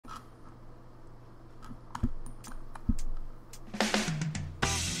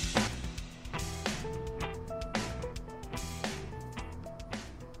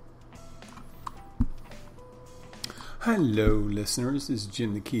Hello, listeners. This is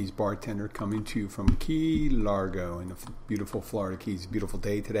Jim the Keys Bartender coming to you from Key Largo in the beautiful Florida Keys. Beautiful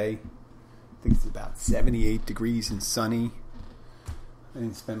day today. I think it's about 78 degrees and sunny. I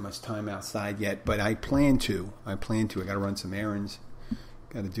didn't spend much time outside yet, but I plan to. I got to run some errands.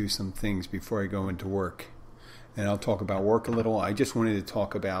 Got to do some things before I go into work. And I'll talk about work a little. I just wanted to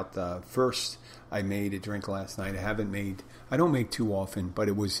talk about, first, I made a drink last night. I don't make too often, but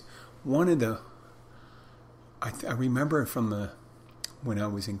it was one of the, I remember from when I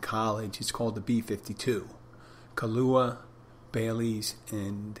was in college. It's called the B-52. Kahlua, Bailey's,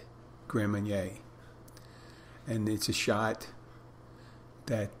 and Grand Marnier. And it's a shot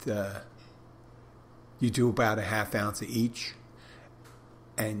that you do about a half ounce of each.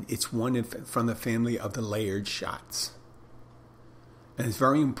 And it's one from the family of the layered shots. And it's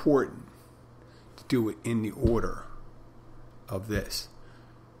very important to do it in the order of this.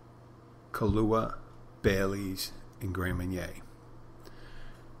 Kahlua, Bailey's, and Grand Marnier.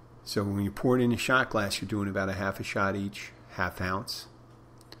 So when you pour it in a shot glass, you're doing about a half a shot each, half ounce,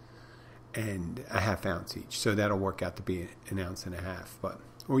 and a half ounce each. So that'll work out to be an ounce and a half,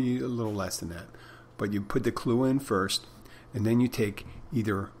 or a little less than that. But you put the Kahlua in first, and then you take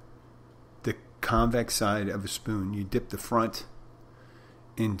either the convex side of a spoon, you dip the front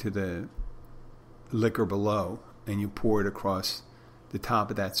into the liquor below, and you pour it across the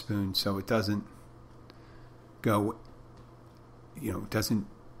top of that spoon so it doesn't doesn't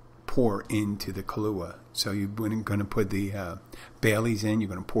pour into the Kahlua. So you're going to put the Bailey's in, you're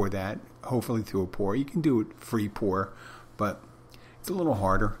going to pour that, hopefully through a pour. You can do it free pour, but it's a little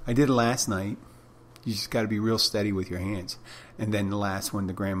harder. I did it last night. You just got to be real steady with your hands. And then the last one,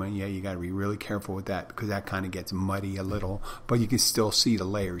 the Grand Marnier, you got to be really careful with that because that kind of gets muddy a little. But you can still see the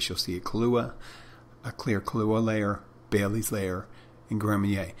layers. You'll see a clear Kahlua layer, Bailey's layer, and Grand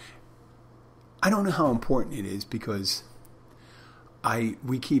Marnier. I don't know how important it is because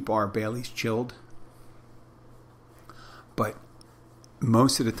we keep our Bailey's chilled. But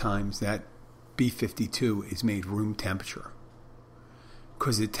most of the times that B-52 is made room temperature.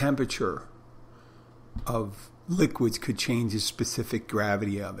 Because the temperature of liquids could change the specific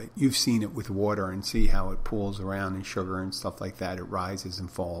gravity of it. You've seen it with water and see how it pulls around in sugar and stuff like that. It rises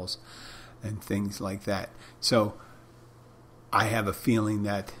and falls and things like that. So I have a feeling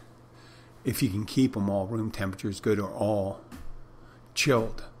that if you can keep them all room temperature is good or all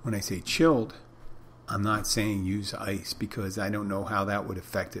chilled. When I say chilled, I'm not saying use ice because I don't know how that would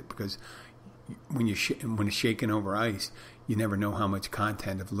affect it because when it's shaken over ice, you never know how much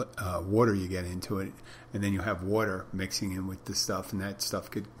content of water you get into it. And then you have water mixing in with the stuff, and that stuff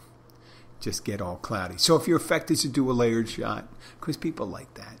could just get all cloudy. So if your effect is to do a layered shot, because people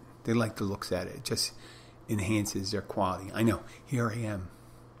like that. They like the looks at it. It just enhances their quality. I know. Here I am,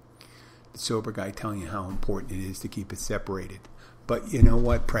 the sober guy telling you how important it is to keep it separated. But you know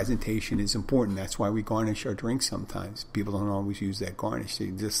what? Presentation is important. That's why we garnish our drinks sometimes. People don't always use that garnish.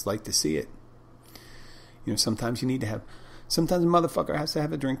 They just like to see it. Sometimes sometimes a motherfucker has to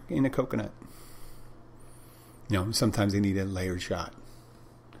have a drink in a coconut. Sometimes they need a layered shot.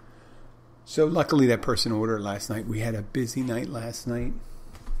 So luckily that person ordered last night. We had a busy night last night.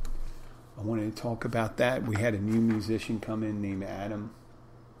 I wanted to talk about that. We had a new musician come in named Adam.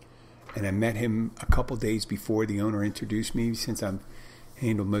 And I met him a couple days before the owner introduced me since I've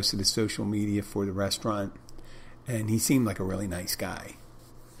handled most of the social media for the restaurant. And he seemed like a really nice guy.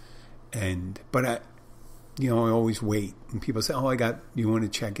 But I always wait. And people say, you want to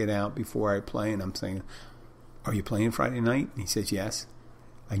check it out before I play? And I'm saying, are you playing Friday night? And he says, yes.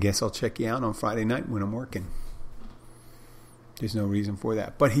 I guess I'll check you out on Friday night when I'm working. There's no reason for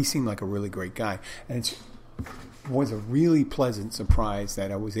that. But he seemed like a really great guy. And it was a really pleasant surprise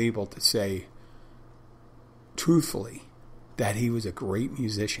that I was able to say, truthfully, that he was a great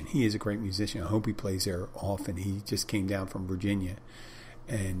musician. He is a great musician. I hope he plays there often. He just came down from Virginia.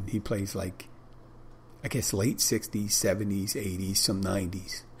 And he plays late 60s, 70s, 80s, some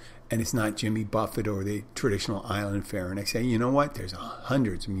 90s. And it's not Jimmy Buffett or the traditional island fare. And I say, you know what? There's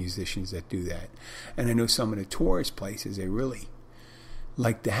hundreds of musicians that do that. And I know some of the tourist places, they really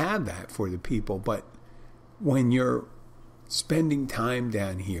like to have that for the people. But when you're spending time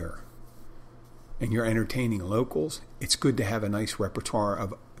down here and you're entertaining locals, it's good to have a nice repertoire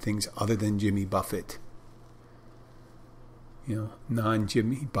of things other than Jimmy Buffett.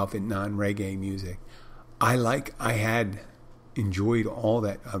 Non-Jimmy Buffett, non-reggae music. I had enjoyed all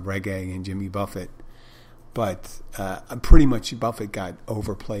that reggae and Jimmy Buffett, but pretty much Buffett got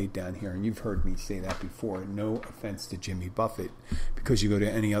overplayed down here, and you've heard me say that before. No offense to Jimmy Buffett, because you go to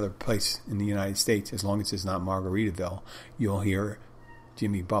any other place in the United States, as long as it's not Margaritaville, you'll hear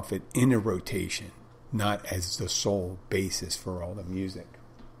Jimmy Buffett in a rotation not as the sole basis for all the music.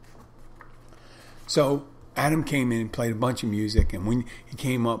 So Adam came in and played a bunch of music, and when he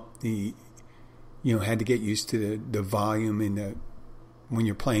came up, he had to get used to the volume when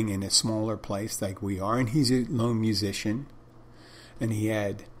you're playing in a smaller place like we are. And he's a lone musician, and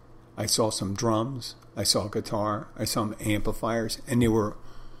I saw some drums, I saw a guitar, I saw some amplifiers, and they were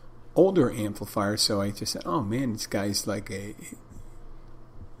older amplifiers. So I just said, "Oh man, this guy's like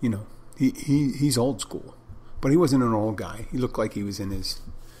he's old school," but he wasn't an old guy. He looked like he was in his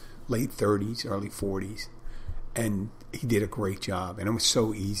late 30s, early 40s. And he did a great job, and it was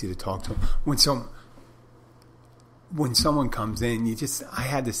so easy to talk to him. When someone comes in, I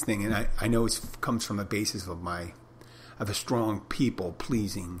had this thing, and I know it comes from a basis of a strong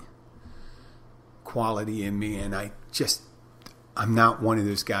people-pleasing quality in me, and I'm not one of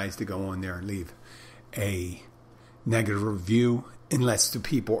those guys to go on there and leave a negative review unless the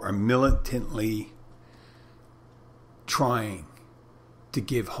people are militantly trying to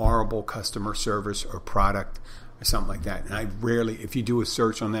give horrible customer service or product or something like that. And I rarely, if you do a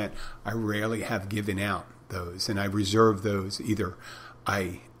search on that, I rarely have given out those, and I reserve those.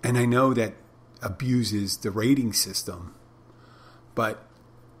 I know that abuses the rating system, but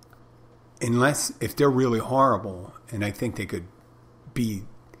if they're really horrible, and I think they could be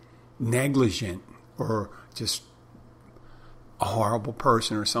negligent or just a horrible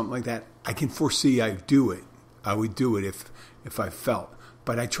person or something like that, I can foresee I would do it if I felt.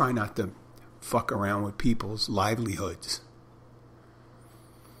 But I try not to fuck around with people's livelihoods.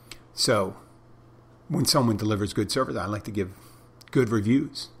 So when someone delivers good service, I like to give good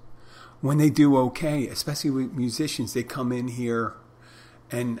reviews. When they do okay, especially with musicians, they come in here,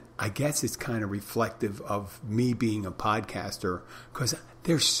 and I guess it's kind of reflective of me being a podcaster, because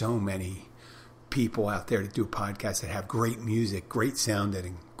there's so many people out there that do podcasts that have great music, great sound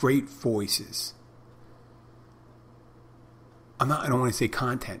editing, great voices. I don't want to say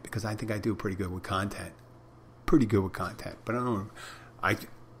content, because I think I do pretty good with content. But I don't know.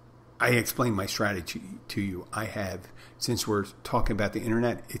 I explained my strategy to you. Since we're talking about the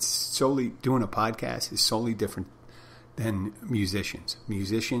internet, doing a podcast is solely different than musicians.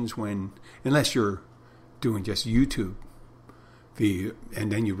 Musicians, unless you're doing just YouTube,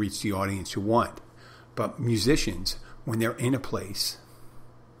 and then you reach the audience you want. But musicians, when they're in a place,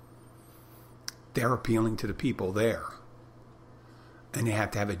 they're appealing to the people there. And they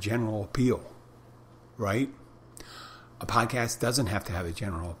have to have a general appeal, right? A podcast doesn't have to have a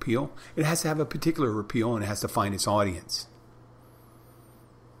general appeal. It has to have a particular appeal, and it has to find its audience.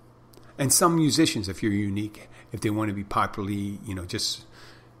 And some musicians, if you're unique, if they want to be popularly, just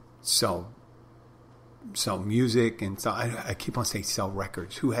sell music and sell, I keep on saying sell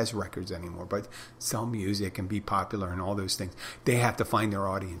records. Who has records anymore? But sell music and be popular and all those things. They have to find their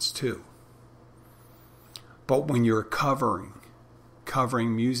audience too. But when you're covering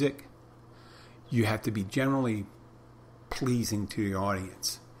music, you have to be generally pleasing to your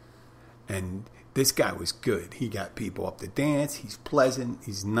audience. And this guy was good. He got people up to dance. He's pleasant.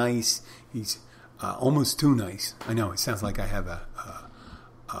 He's nice. He's almost too nice. I know it sounds like I have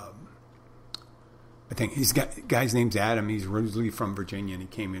I think his guy's name's Adam. He's originally from Virginia, and he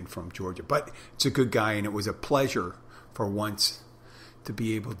came in from Georgia. But it's a good guy, and it was a pleasure for once to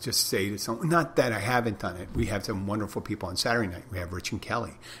be able to just say to someone, not that I haven't done it. We have some wonderful people on Saturday night. We have Rich and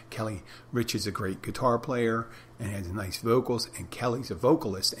Kelly. Rich is a great guitar player and has nice vocals, and Kelly's a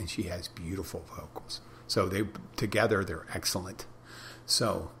vocalist, and she has beautiful vocals. So together they're excellent.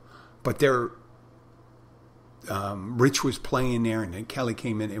 So, but Rich was playing there, and then Kelly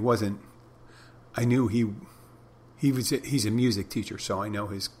came in. It wasn't. I knew he's a music teacher, so I know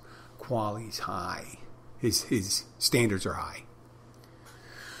his quality's high. His standards are high.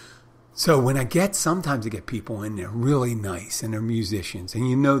 So when sometimes I get people in there really nice, and they're musicians,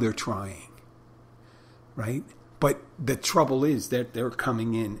 and they're trying, right? But the trouble is that they're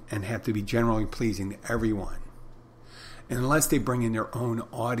coming in and have to be generally pleasing to everyone. And unless they bring in their own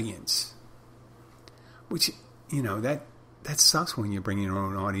audience, which, that sucks when you bring in your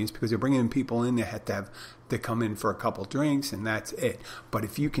own audience, because you're bringing people in that have to come in for a couple drinks, and that's it. But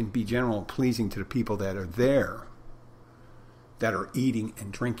if you can be generally pleasing to the people that are there, that are eating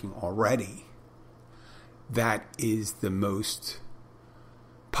and drinking already, that is the most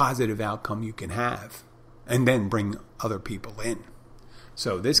positive outcome you can have. And then bring other people in.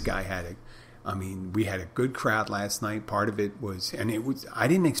 So this guy we had a good crowd last night. Part of it was, I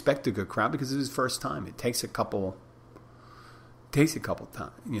didn't expect a good crowd because it was his first time. It takes a couple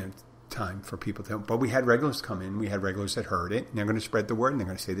time for people to, but we had regulars come in. We had regulars that heard it, and they're going to spread the word, and they're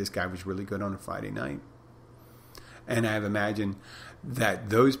going to say this guy was really good on a Friday night. And I've imagined that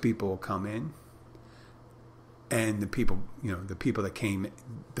those people will come in, And the people, the people that came,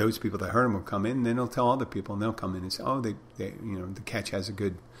 those people that heard him will come in, and then they'll tell other people, and they'll come in and say, oh, the Catch has a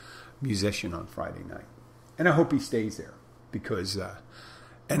good musician on Friday night. And I hope he stays there because,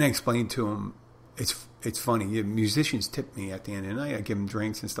 and I explained to him, it's funny. Musicians tip me at the end of the night. I give them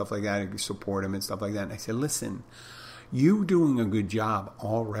drinks and stuff like that. I support them and stuff like that. And I said, listen, you doing a good job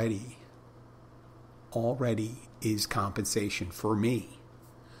already is compensation for me.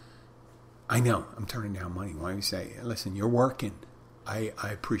 I know I'm turning down money. Why do you say, listen, you're working. I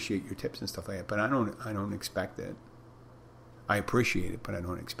appreciate your tips and stuff like that, but I don't expect it. I appreciate it, but I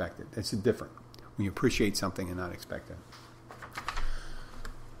don't expect it. That's different. When you appreciate something and not expect it.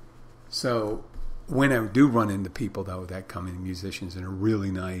 So when I do run into people, though, that come in, musicians, and are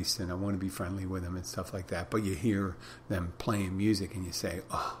really nice, and I want to be friendly with them and stuff like that, but you hear them playing music and you say,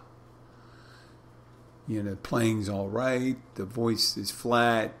 oh, the playing's all right, the voice is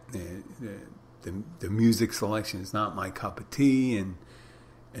flat, the music selection is not my cup of tea, and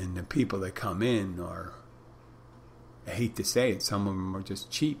the people that come in are, I hate to say it, some of them are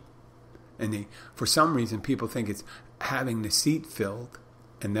just cheap. And for some reason, people think it's having the seat filled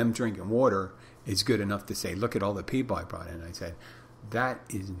and them drinking water is good enough to say, look at all the people I brought in. I said,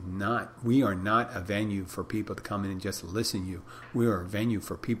 we are not a venue for people to come in and just listen to you. We are a venue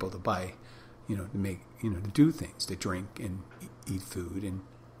for people to buy, to make, to do things, to drink and eat food. And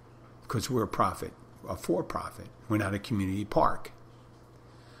because we're a for-profit. We're not a community park.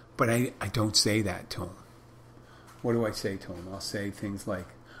 But I don't say that to them. What do I say to them? I'll say things like,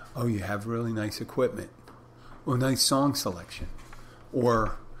 oh, you have really nice equipment, or nice song selection.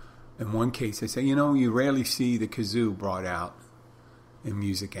 Or in one case, I say, you rarely see the kazoo brought out in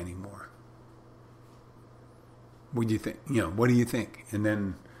music anymore. What do you think? What do you think? And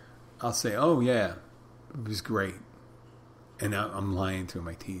then I'll say, oh, yeah, it was great. And I'm lying through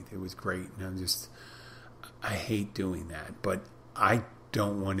my teeth. It was great. And I hate doing that. But I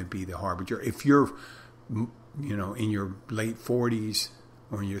don't want to be the harbinger. If you're, in your late 40s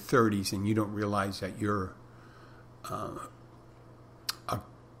or in your 30s and you don't realize that you're an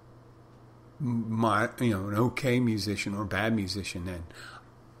okay musician or bad musician, then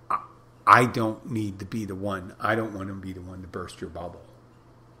I don't need to be the one. I don't want to be the one to burst your bubble.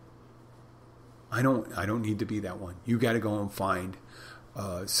 I don't need to be that one. You got to go and find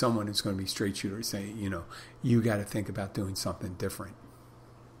someone who's going to be straight shooter and say, you got to think about doing something different.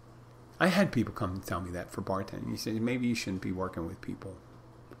 I had people come and tell me that for bartending. He said, maybe you shouldn't be working with people.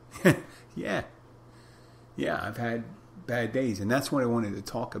 Yeah, I've had bad days. And that's what I wanted to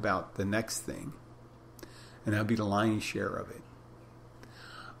talk about, the next thing. And that'll be the lion's share of it.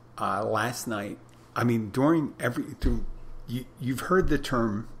 Last night, you've heard the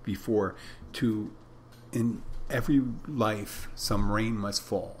term before, in every life, some rain must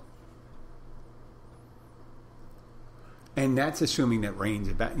fall. And that's assuming that rain's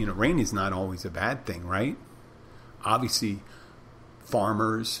rain is not always a bad thing, right? Obviously,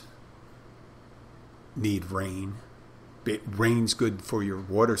 farmers need rain. Rain's good for your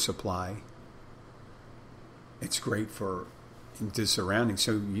water supply. It's great for the surroundings.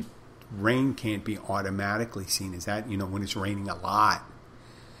 So rain can't be automatically seen as that, when it's raining a lot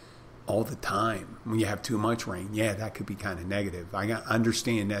all the time. When you have too much rain, that could be kind of negative. I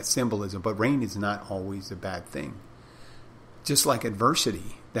understand that symbolism, but rain is not always a bad thing. Just like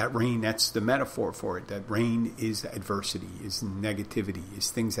adversity, that rain, that's the metaphor for it. That rain is adversity, is negativity, is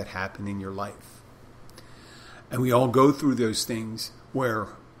things that happen in your life. And we all go through those things where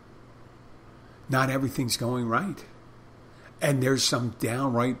not everything's going right. And there's some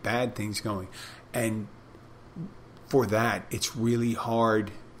downright bad things going. And for that, it's really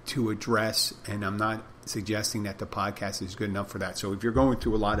hard to address. And I'm not suggesting that the podcast is good enough for that. So if you're going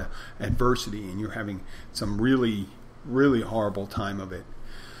through a lot of adversity and you're having some really, really horrible time of it,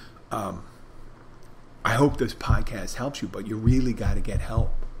 I hope this podcast helps you. But you really got to get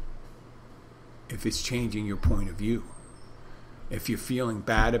help. If it's changing your point of view. If you're feeling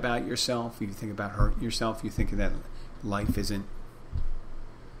bad about yourself, if you think about hurting yourself, you're thinking that life isn't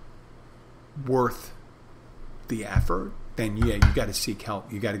worth the effort, then you got to seek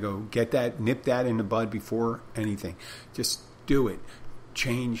help. You got to go get that, nip that in the bud before anything. Just do it.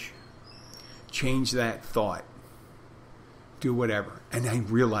 Change that thought. Do whatever. And I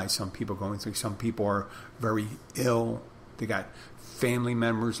realize some people are very ill. They got family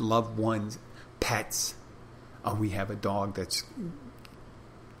members, loved ones, pets. We have a dog that's,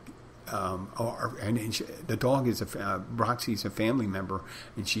 the dog is Roxy's a family member,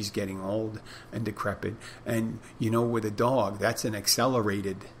 and she's getting old and decrepit. And with a dog, that's an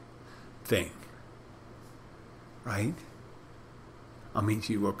accelerated thing, right?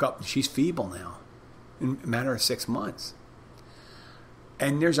 She woke up and she's feeble now. in a matter of 6 months.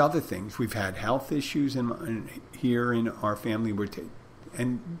 And there's other things. We've had health issues here in our family.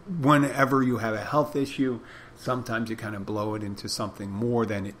 And whenever you have a health issue, sometimes you kind of blow it into something more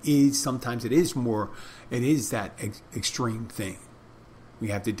than it is. Sometimes it is more. It is that extreme thing. We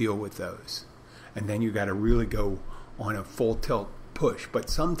have to deal with those. And then you got to really go on a full tilt push. But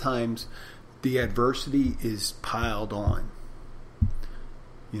sometimes the adversity is piled on.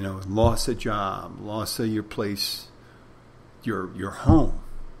 Loss of job, loss of your place, your home,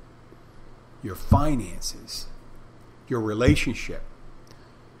 your finances, your relationship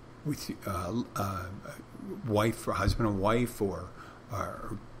with wife or husband and wife or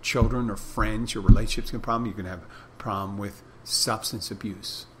children or friends. Your relationship's a problem. You can have a problem with substance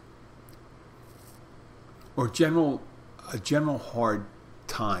abuse or a general hard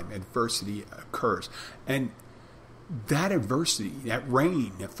time. Adversity occurs, and that adversity, that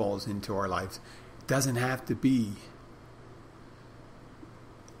rain that falls into our lives, doesn't have to be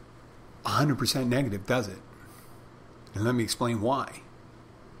 100% negative, does it? And let me explain why.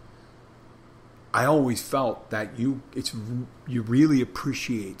 I always felt that you really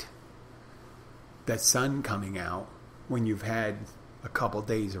appreciate that sun coming out when you've had a couple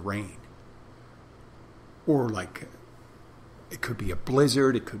days of rain. Or like, it could be a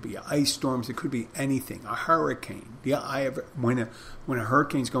blizzard, it could be ice storms, it could be anything. A hurricane. When a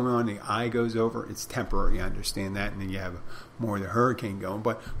hurricane's going on, the eye goes over. It's temporary, I understand that, and then you have more of the hurricane going.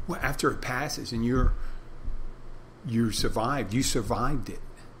 But after it passes and you survived it.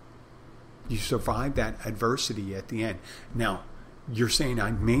 You survived that adversity at the end. Now, you're saying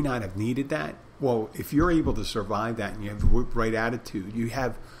I may not have needed that. Well, if you're able to survive that and you have the right attitude, you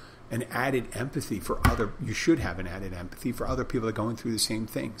have an added empathy you should have an added empathy for other people that are going through the same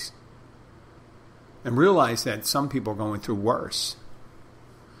things. And realize that some people are going through worse.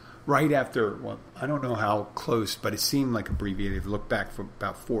 Right after, I don't know how close, but it seemed like abbreviated. Look back for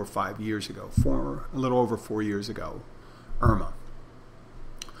about 4 or 5 years ago, a little over 4 years ago, Irma.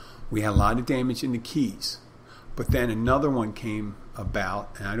 We had a lot of damage in the Keys. But then another one came about,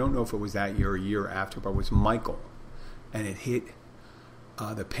 and I don't know if it was that year or a year after, but it was Michael. And it hit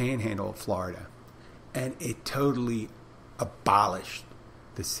the panhandle of Florida. And it totally abolished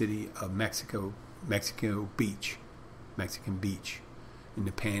the city of Mexican Beach in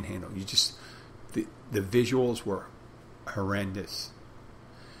the panhandle. The visuals were horrendous.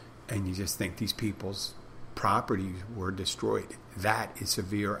 And you just think these people's properties were destroyed. That is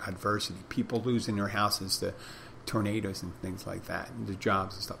severe adversity. People losing their houses to tornadoes and things like that, and the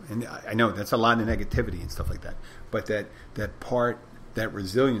jobs and stuff. And I know that's a lot of negativity and stuff like that. But that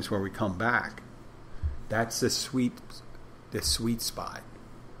resilience where we come back, that's the sweet spot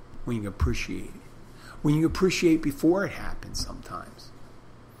when you appreciate it. When you appreciate before it happens sometimes.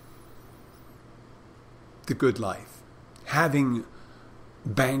 The good life. Having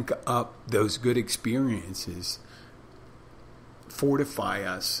bank up those good experiences, fortify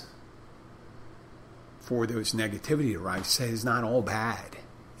us for those negativity to rise. Say it's not all bad.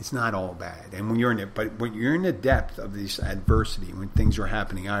 It's not all bad. And when you're in the depth of this adversity, when things are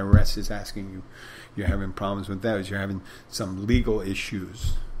happening, IRS is asking you, you're having problems with those, you're having some legal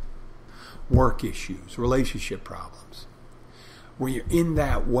issues, work issues, relationship problems. When you're in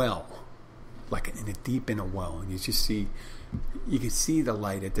that well, like deep in a well, and you can see the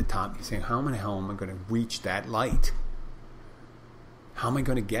light at the top. You're saying, how the hell am I going to reach that light? How am I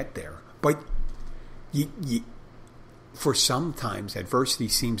going to get there? But for sometimes adversity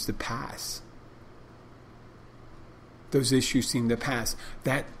seems to pass. Those issues seem to pass.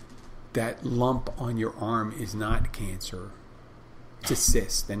 That lump on your arm is not cancer. It's a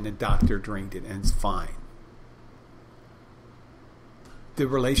cyst, and the doctor drained it, and it's fine. The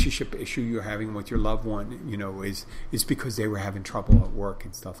relationship issue you're having with your loved one, is because they were having trouble at work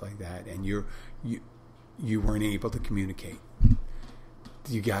and stuff like that, and you weren't able to communicate.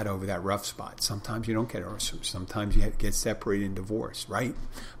 You got over that rough spot. Sometimes you don't get over. Sometimes you get separated and divorced, right?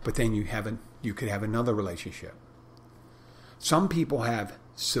 But then you could have another relationship. Some people have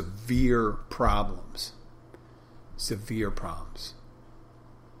severe problems,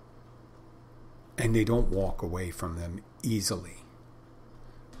 and they don't walk away from them easily.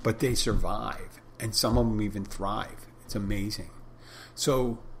 But they survive, and some of them even thrive. It's amazing.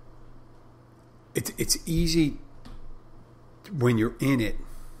 So it's easy when you're in it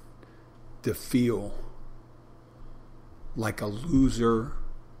to feel like a loser,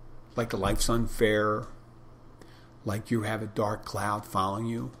 like life's unfair, like you have a dark cloud following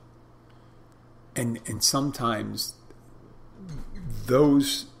you. And sometimes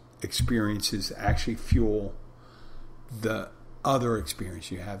those experiences actually fuel the other experience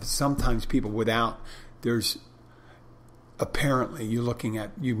you have. Sometimes people, without there's apparently you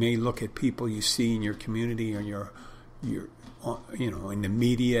may look at people you see in your community or your in the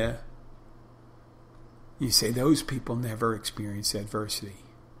media. You say those people never experience adversity.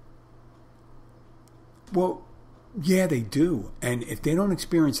 Well, yeah, they do. And if they don't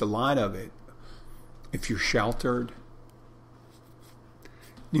experience a lot of it, if you're sheltered,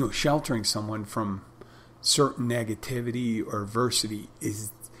 sheltering someone from certain negativity or adversity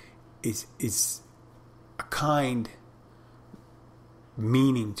is a kind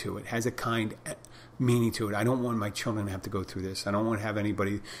meaning to it, has a kind meaning to it. I don't want my children to have to go through this. I don't want to have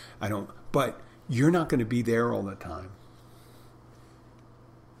anybody, but you're not going to be there all the time.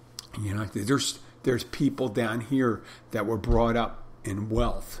 There's people down here that were brought up in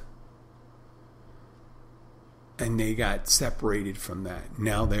wealth and they got separated from that.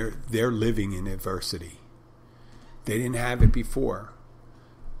 Now they're living in adversity. They didn't have it before.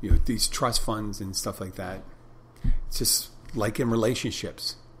 These trust funds and stuff like that. It's just like in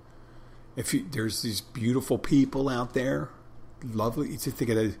relationships. There's these beautiful people out there, lovely. You just think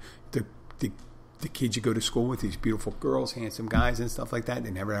of the kids you go to school with, these beautiful girls, handsome guys and stuff like that. They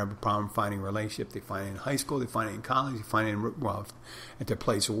never have a problem finding a relationship. They find it in high school, they find it in college, they find it at their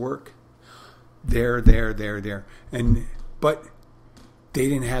place of work. There. But they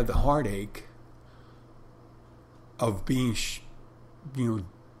didn't have the heartache of being,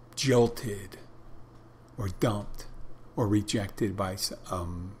 jilted or dumped or rejected by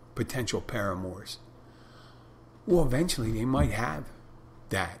potential paramours. Well, eventually they might have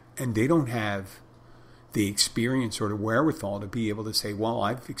that, and they don't have the experience or the wherewithal to be able to say, well,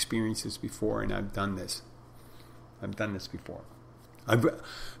 I've experienced this before and I've done this. I've done this before.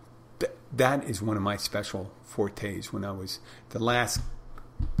 That is one of my special fortes when I was the last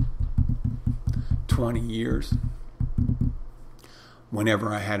 20 years.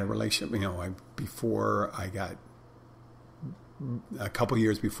 Whenever I had a relationship, before I got, a couple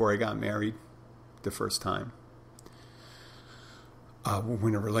years before I got married the first time,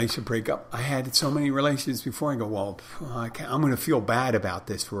 when a relationship break up, I had so many relationships before. I go, well, I'm going to feel bad about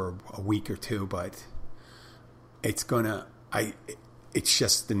this for a week or two, but it's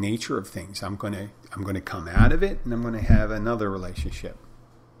just the nature of things. I'm going to come out of it, and I'm going to have another relationship.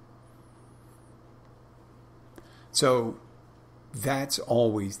 So that's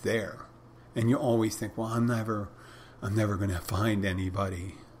always there, and you always think, well, I'm never going to find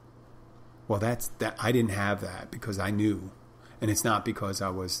anybody. Well, that I didn't have that because I knew. And it's not because I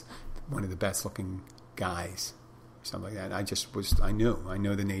was one of the best looking guys or something like that. I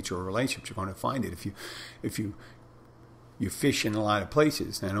know the nature of relationships. You're going to find it. If you fish in a lot of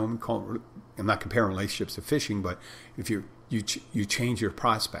places, and I'm not comparing relationships to fishing, but if you change your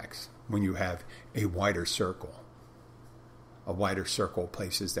prospects when you have a wider circle of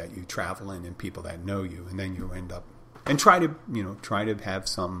places that you travel in and people that know you, and then you end up and try to have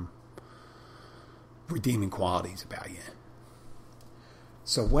some redeeming qualities about you.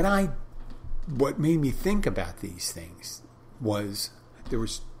 So what made me think about these things was there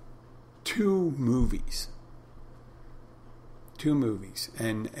was two movies,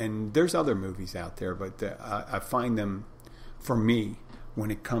 and there's other movies out there, but I find them, for me,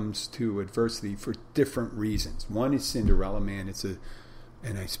 when it comes to adversity, for different reasons. One is Cinderella Man.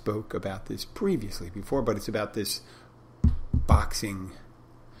 And I spoke about this previously before, but it's about this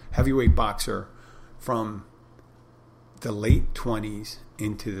heavyweight boxer from the late 20s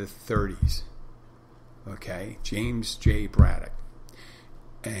into the 30s. Okay, James J. Braddock.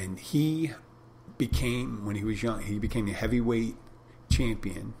 And when he was young, he became a heavyweight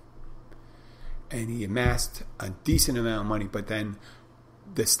champion. And he amassed a decent amount of money, but then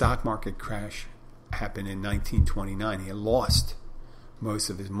the stock market crash happened in 1929. He had lost most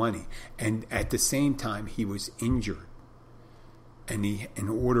of his money. And at the same time, he was injured. And in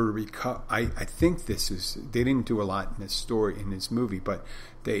order to recover, I think they didn't do a lot in this story, in this movie, but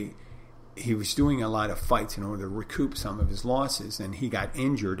he was doing a lot of fights in order to recoup some of his losses, and he got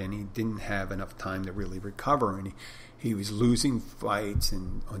injured, and he didn't have enough time to really recover, and he was losing fights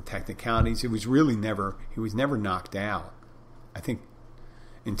and on technicalities. He was never knocked out. I think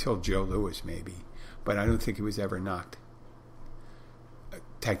until Joe Louis maybe, but I don't think he was ever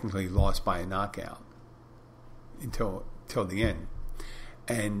technically lost by a knockout until the end.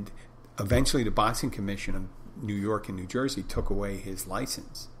 And eventually the Boxing Commission of New York and New Jersey took away his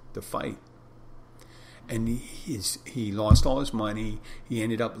license to fight. And he lost all his money. He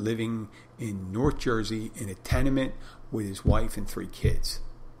ended up living in North Jersey in a tenement with his wife and 3 kids.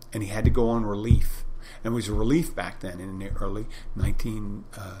 And he had to go on relief. And it was relief back then in the early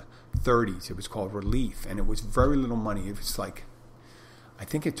 1930s. It was called relief. And it was very little money. It was like, I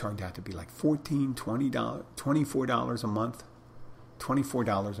think it turned out to be like $14, $20, $24 a month.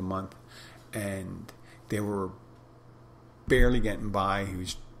 $24 a month. And they were barely getting by. He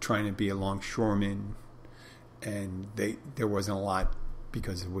was trying to be a longshoreman. And there wasn't a lot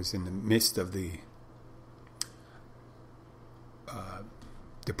because it was in the midst of the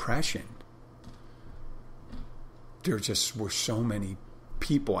Depression. There just were so many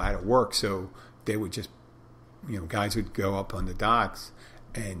people out of work, so they would just, guys would go up on the docks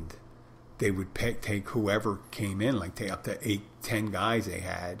and they would take whoever came in, like take up to 8-10 guys they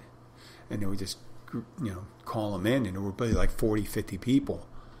had, and they would just, call them in, and there would be like 40, 50 people,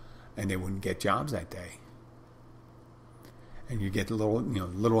 and they wouldn't get jobs that day. And you get a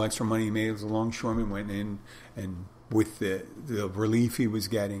little extra money he made as a longshoreman, went in, and with the relief he was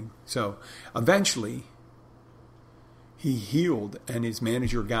getting. So eventually he healed, and his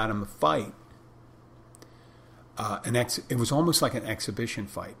manager got him a fight. It was almost like an exhibition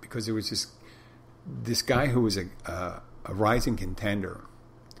fight, because there was this guy who was a rising contender,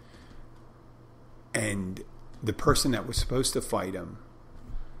 and the person that was supposed to fight him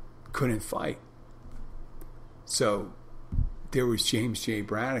couldn't fight. So there was James J.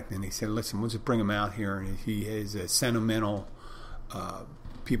 Braddock, and they said, listen, we'll just bring him out here, and he is a sentimental,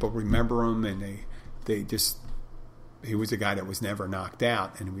 people remember him, and he was a guy that was never knocked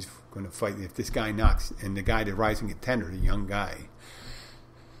out, and he was going to fight. If this guy knocks, and the guy, the rising contender, the young guy,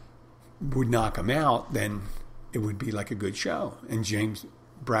 would knock him out, then it would be like a good show. And James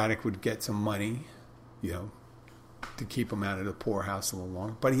Braddock would get some money, to keep him out of the poorhouse a little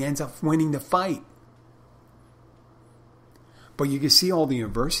longer. But he ends up winning the fight. But you can see all the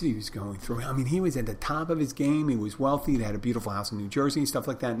adversity he was going through. I mean, he was at the top of his game. He was wealthy. He had a beautiful house in New Jersey and stuff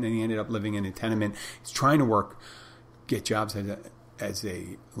like that. And then he ended up living in a tenement. He's trying to get jobs as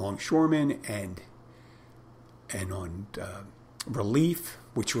a longshoreman and on relief,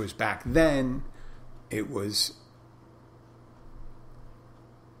 which was back then, it was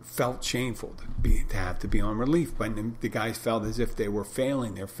felt shameful to have to be on relief. But the guys felt as if they were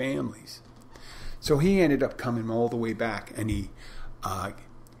failing their families. So he ended up coming all the way back, and he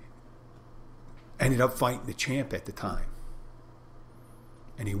ended up fighting the champ at the time.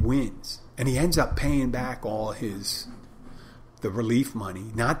 And he wins. And he ends up paying back all the relief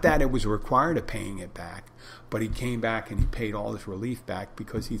money. Not that it was required of paying it back, but he came back and he paid all his relief back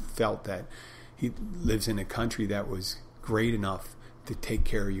because he felt that he lives in a country that was great enough to take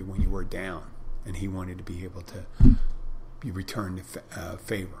care of you when you were down. And he wanted to be able to be returned the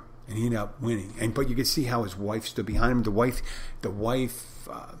favor. And he ended up winning. But you could see how his wife stood behind him. The wife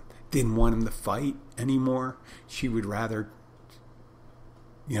didn't want him to fight anymore. She would rather,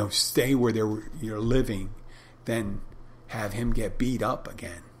 stay where you're living than have him get beat up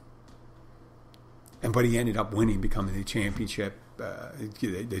again. But he ended up winning, becoming the championship,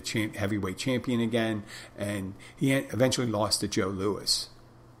 heavyweight champion again. And he eventually lost to Joe Louis.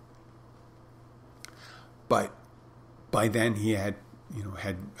 But by then he had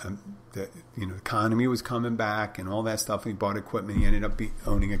the economy was coming back and all that stuff. He bought equipment. He ended up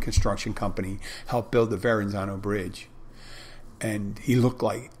owning a construction company, helped build the Verrazano Bridge, and he looked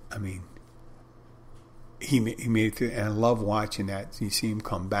like, he made it through. And I love watching that. You see him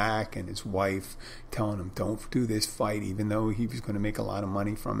come back, and his wife telling him, "Don't do this fight," even though he was going to make a lot of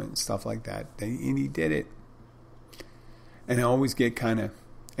money from it and stuff like that. And he did it. And I always get kind of.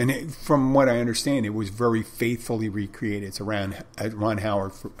 And from what I understand, it was very faithfully recreated. It's a Ron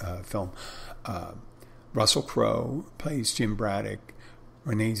Howard film. Russell Crowe plays Jim Braddock.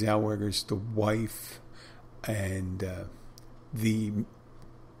 Renee Zellweger's the wife, and the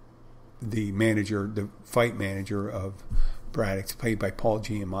manager, the fight manager of Braddock's played by Paul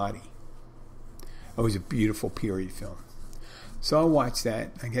Giamatti. It was a beautiful period film. So I watched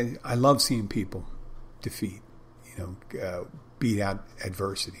that. I love seeing people defeat, beat out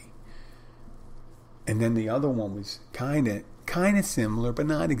adversity. And then the other one was kind of similar, but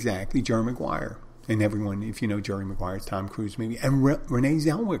not exactly. Jerry Maguire. And everyone, if you know Jerry Maguire, it's Tom Cruise maybe. And Renee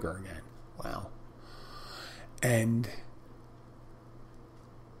Zellweger again. Wow. And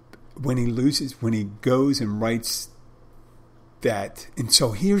when he goes and writes that, and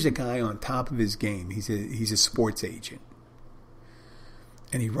so here's a guy on top of his game. He's a sports agent.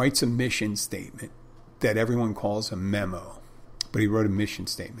 And he writes a mission statement that everyone calls a memo. But he wrote a mission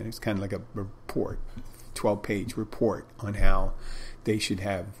statement. It's kind of like a report, 12-page report on how they should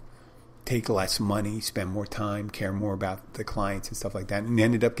take less money, spend more time, care more about the clients and stuff like that. And he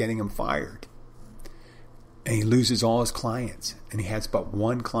ended up getting him fired. And he loses all his clients. And he has but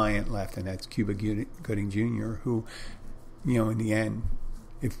one client left, and that's Cuba Gooding Jr., who, in the end,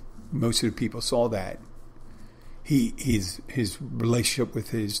 if most of the people saw that, his relationship with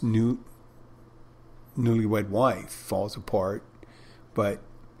his newlywed wife falls apart, but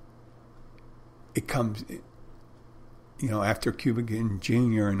it comes, after Cuba Gooding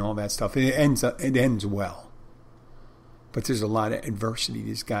Jr. and all that stuff. It ends well, but there's a lot of adversity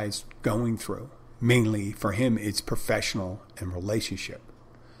this guy's going through. Mainly for him, it's professional and relationship,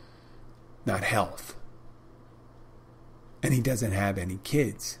 not health. And he doesn't have any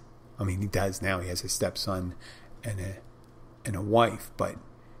kids. I mean, he does now. He has a stepson and a wife, but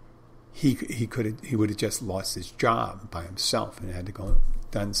he would have just lost his job by himself and had to go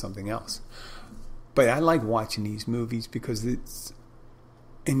done something else. But I like watching these movies because it's,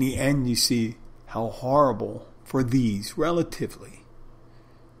 in the end, you see how horrible for these relatively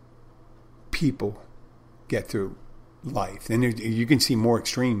people get through life. And you can see more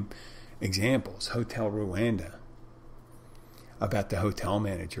extreme examples. Hotel Rwanda, about the hotel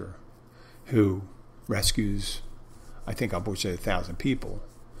manager who rescues, I think, upwards of 1,000 people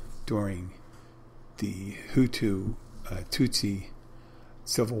during the Hutu Tutsi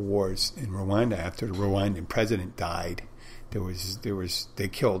civil wars in Rwanda. After the Rwandan president died, they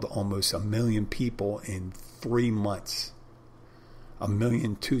killed almost 1 million people in 3 months. 1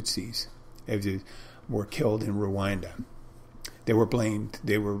 million Tutsis were killed in Rwanda. They were blamed.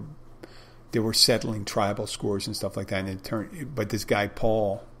 They were settling tribal scores and stuff like that. But this guy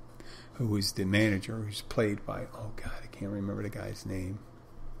Paul, who was the manager, who's played by, oh God, I can't remember the guy's name,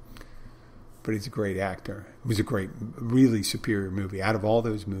 but he's a great actor. It was a great, really superior movie. Out of all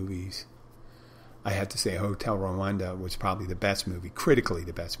those movies, I have to say Hotel Rwanda was probably the best movie, critically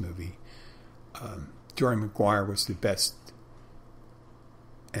the best movie. Jerry Maguire was the best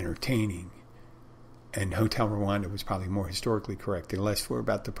entertaining, and Hotel Rwanda was probably more historically correct. The less were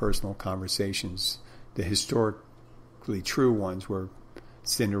about the personal conversations. The historically true ones were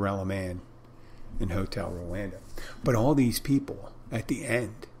Cinderella Man and Hotel Rwanda. But all these people at the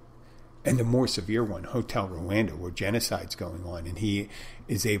end, and the more severe one, Hotel Rwanda, where genocide's going on, and he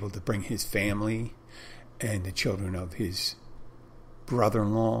is able to bring his family and the children of his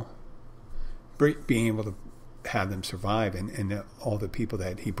brother-in-law, being able to have them survive, and all the people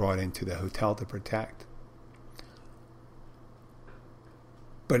that he brought into the hotel to protect.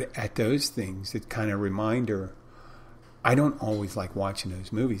 But at those things, it's kind of a reminder. I don't always like watching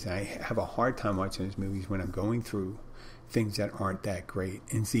those movies. I have a hard time watching those movies when I'm going through things that aren't that great.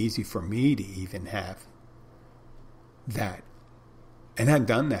 And it's easy for me to even have that. And I've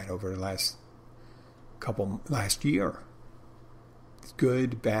done that over the last year. It's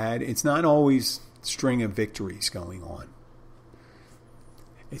good, bad. It's not always string of victories going on.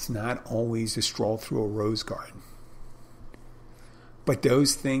 It's not always a stroll through a rose garden. But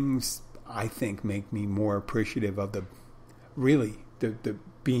those things, I think, make me more appreciative of the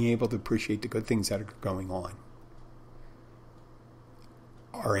being able to appreciate the good things that are going on,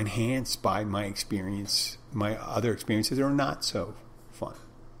 are enhanced by my experience, my other experiences are not so fun.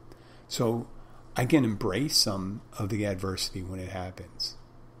 So I can embrace some of the adversity when it happens.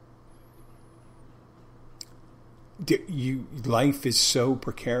 Life is so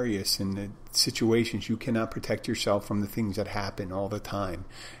precarious in the situations. You cannot protect yourself from the things that happen all the time,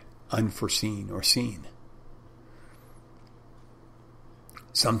 unforeseen or seen.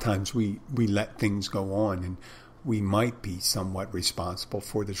 Sometimes we let things go on, and we might be somewhat responsible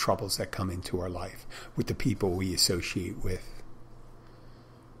for the troubles that come into our life with the people we associate with.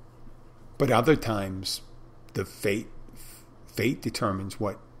 But other times, the fate determines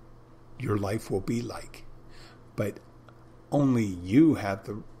what your life will be like. But only you have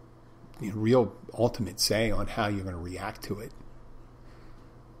the real ultimate say on how you're going to react to it.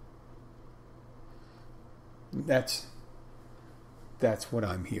 That's what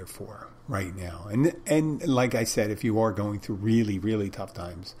I'm here for right now. And like I said, if you are going through really, really tough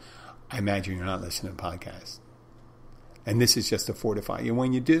times, I imagine you're not listening to podcasts. And this is just to fortify you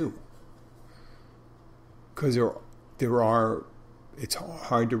when you do. Because it's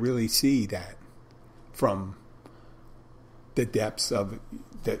hard to really see that from the depths of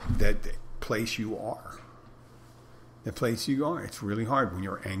that place you are. The place you are. It's really hard. When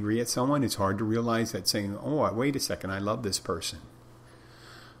you're angry at someone, it's hard to realize that saying, oh, wait a second, I love this person.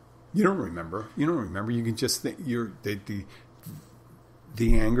 You don't remember. You can just think the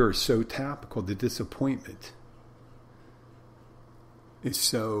anger is so topical. The disappointment is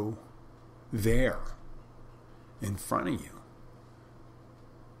so there in front of you.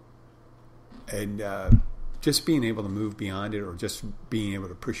 And just being able to move beyond it, or just being able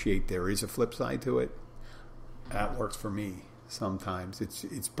to appreciate there is a flip side to it, that works for me sometimes.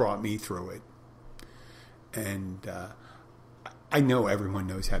 It's brought me through it. And I know everyone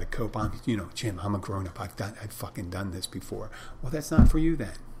knows how to cope. Jim, I'm a grown up. I've fucking done this before. Well, that's not for you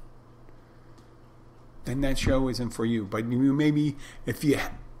then. Then that show isn't for you. But maybe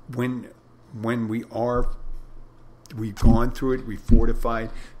when we've gone through it, we've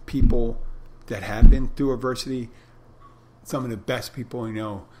fortified people that have been through adversity. Some of the best people I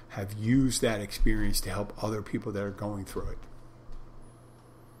know have used that experience to help other people that are going through it.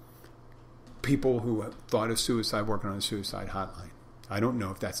 People who have thought of suicide working on a suicide hotline. I don't know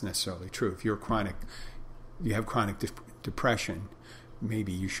if that's necessarily true. If you have chronic depression,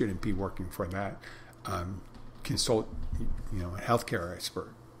 maybe you shouldn't be working for that. Consult, a healthcare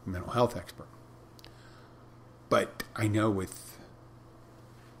expert, mental health expert. But I know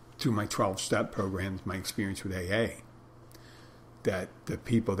through my 12-step programs, my experience with AA, that the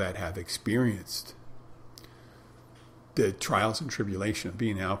people that have experienced the trials and tribulation of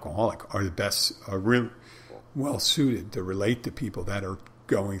being an alcoholic are really well suited to relate to people that are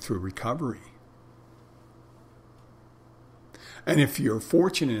going through recovery. And if you're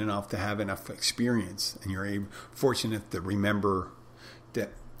fortunate enough to have enough experience and you're fortunate to remember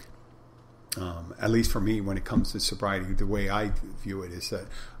that, at least for me, when it comes to sobriety, the way I view it is that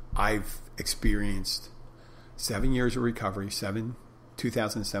I've experienced 7 years of recovery,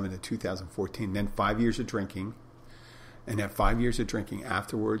 2007 to 2014, then 5 years of drinking. And that 5 years of drinking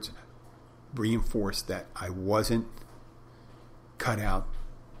afterwards reinforced that I wasn't cut out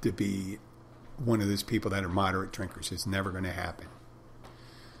to be one of those people that are moderate drinkers. It's never going to happen.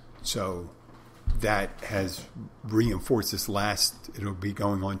 So that has reinforced it'll be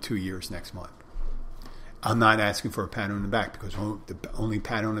going on 2 years next month. I'm not asking for a pat on the back because the only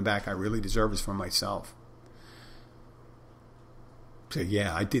pat on the back I really deserve is from myself. So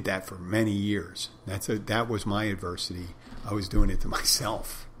yeah, I did that for many years. That was my adversity. I was doing it to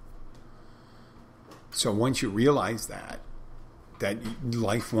myself. So once you realize that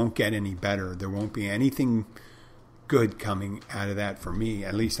life won't get any better, there won't be anything good coming out of that for me.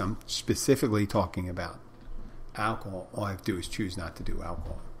 At least I'm specifically talking about alcohol. All I have to do is choose not to do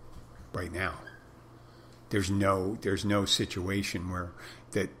alcohol right now. There's no situation where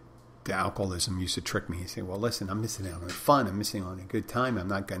that the alcoholism used to trick me and say, well, listen, I'm missing out on fun. I'm missing out on a good time. I'm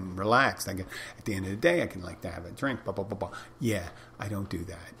not getting relaxed. At the end of the day, I can like to have a drink, blah, blah, blah, blah. Yeah, I don't do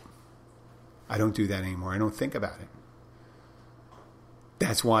that. I don't do that anymore. I don't think about it.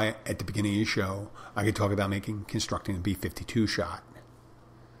 That's why at the beginning of the show, I could talk about constructing a B-52 shot.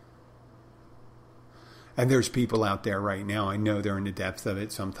 And there's people out there right now. I know they're in the depths of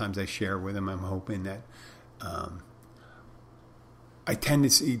it. Sometimes I share with them. I'm hoping that I tend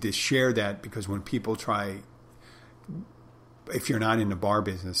to share that because when people try, if you're not in the bar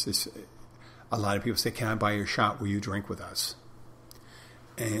business, a lot of people say, can I buy your shot? Will you drink with us?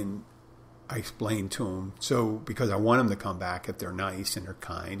 And I explain to them, because I want them to come back if they're nice and they're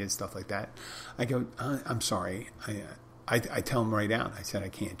kind and stuff like that. I go, I'm sorry. I tell them right out. I said, I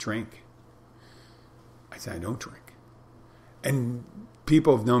can't drink. I said, I don't drink. And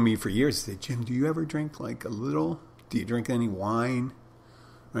people have known me for years. They say, Jim, do you ever drink like a little? Do you drink any wine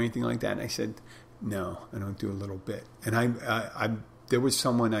or anything like that? And I said, no, I don't do a little bit. And there was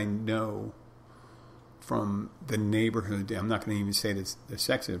someone I know from the neighborhood. I'm not going to even say the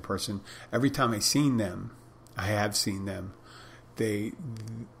sex of the person. Every time I have seen them, they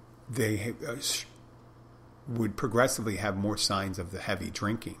would progressively have more signs of the heavy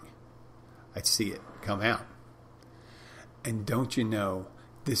drinking. I'd see it come out. And don't you know,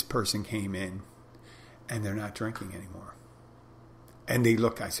 this person came in and they're not drinking anymore. And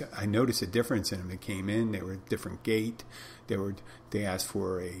I noticed a difference in them. They came in, they were a different gait. They asked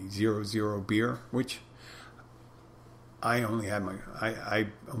for a 0.0 beer, which I only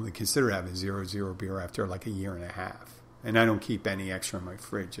consider having 0.0 beer after like a year and a half. And I don't keep any extra in my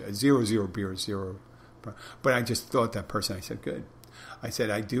fridge. A 0.0 beer is 0. But I just thought that person, I said, good. I said,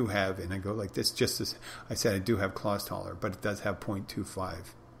 I do have, and I go like this, I said, I do have Claustoller, but it does have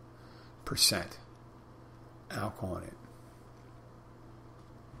 0.25% alcohol in it.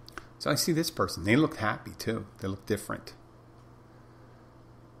 So I see this person. They looked happy too. They look different.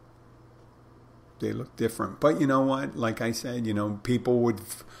 But you know what? Like I said,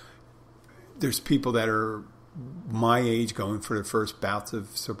 there's people that are my age going for the first bouts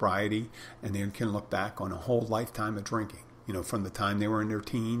of sobriety, and they can look back on a whole lifetime of drinking. From the time they were in their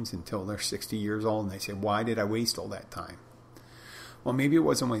teens until they're 60 years old, and they say, why did I waste all that time? Well, maybe it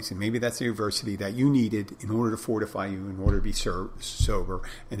wasn't wasting. Maybe that's the adversity that you needed in order to fortify you, in order to be sober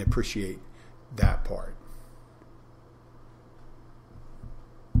and appreciate that part.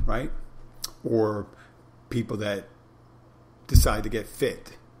 Right? Or people that decide to get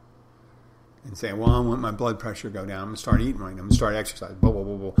fit. and say, well, I want my blood pressure to go down. I'm going to start eating right. I'm going to start exercising. Blah, blah,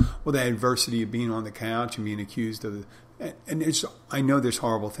 blah, blah. Well, the adversity of being on the couch and being accused of, and I know there's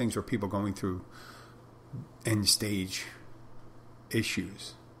horrible things where people going through end stage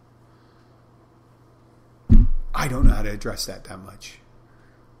issues. I don't know how to address that much.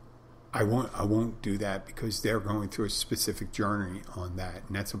 I won't do that because they're going through a specific journey on that,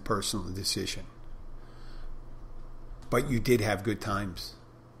 and that's a personal decision. But you did have good times.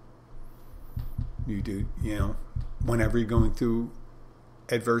 You do, whenever you're going through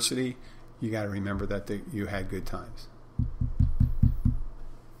adversity, you got to remember that you had good times.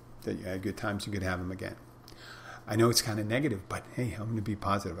 That you had good times, you could have them again. I know it's kind of negative, but hey, I'm going to be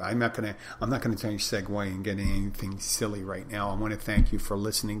positive. I'm not going to try to segue and get anything silly right now. I want to thank you for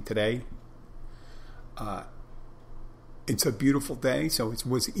listening today. It's a beautiful day, so it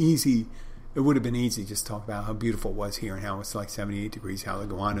was easy. It would have been easy just to talk about how beautiful it was here and how it's like 78 degrees, how the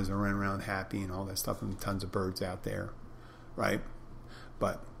iguanas are running around happy and all that stuff, and tons of birds out there, right?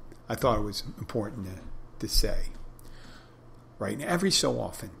 But I thought it was important to say, right? And every so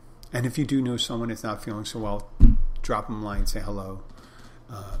often, and if you do know someone that's not feeling so well, drop them a line, say hello,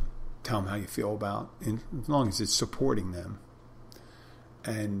 tell them how you feel about, and as long as it's supporting them.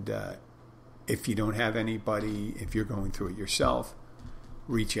 And if you don't have anybody, if you're going through it yourself,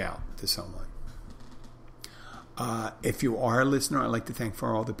 reach out to someone. If you are a listener, I'd like to thank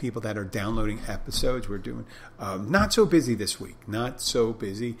for all the people that are downloading episodes. We're doing not so busy this week, not so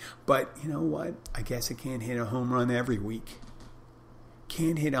busy, but you know what? I guess I can't hit a home run every week.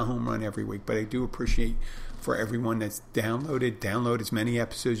 But I do appreciate for everyone that's download as many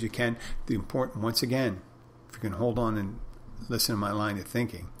episodes as you can. The important, once again, if you can hold on and listen to my line of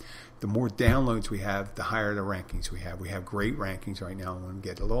thinking, the more downloads we have, the higher the rankings we have. We have great rankings right now. We want to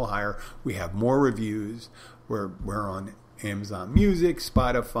get a little higher. We have more reviews. We're on Amazon Music,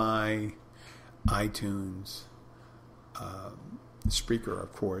 Spotify, iTunes, Spreaker,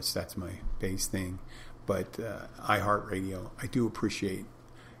 of course. That's my base thing. But iHeartRadio, I do appreciate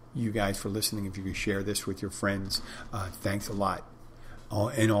you guys for listening. If you could share this with your friends, thanks a lot.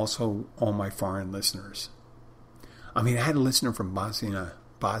 And also all my foreign listeners. I mean, I had a listener from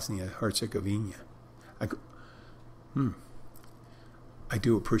Bosnia-Herzegovina. I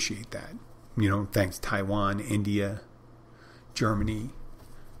do appreciate that. Thanks Taiwan, India, Germany,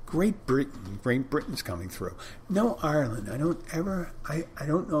 Great Britain. Great Britain's coming through. No Ireland. I don't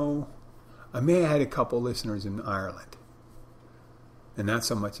know. I may have had a couple listeners in Ireland, and not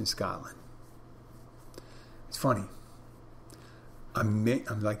so much in Scotland. It's funny. I'm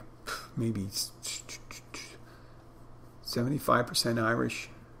like maybe 75% Irish,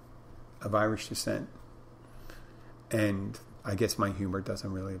 of Irish descent, and I guess my humor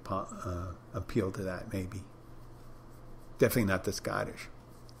doesn't really appeal to that. Maybe, definitely not the Scottish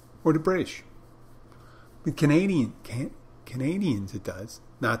or the British. But Canadians it does.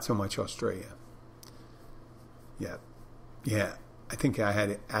 Not so much Australia. Yeah. I think I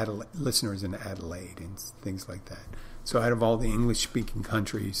had listeners in Adelaide and things like that. So out of all the English-speaking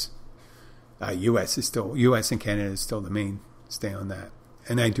countries, U.S. and Canada is still the mainstay on that.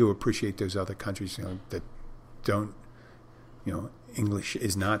 And I do appreciate those other countries that don't, English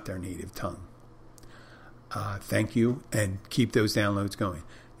is not their native tongue. Thank you, and keep those downloads going.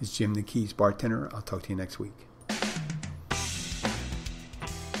 This is Jim the Keys Bartender. I'll talk to you next week.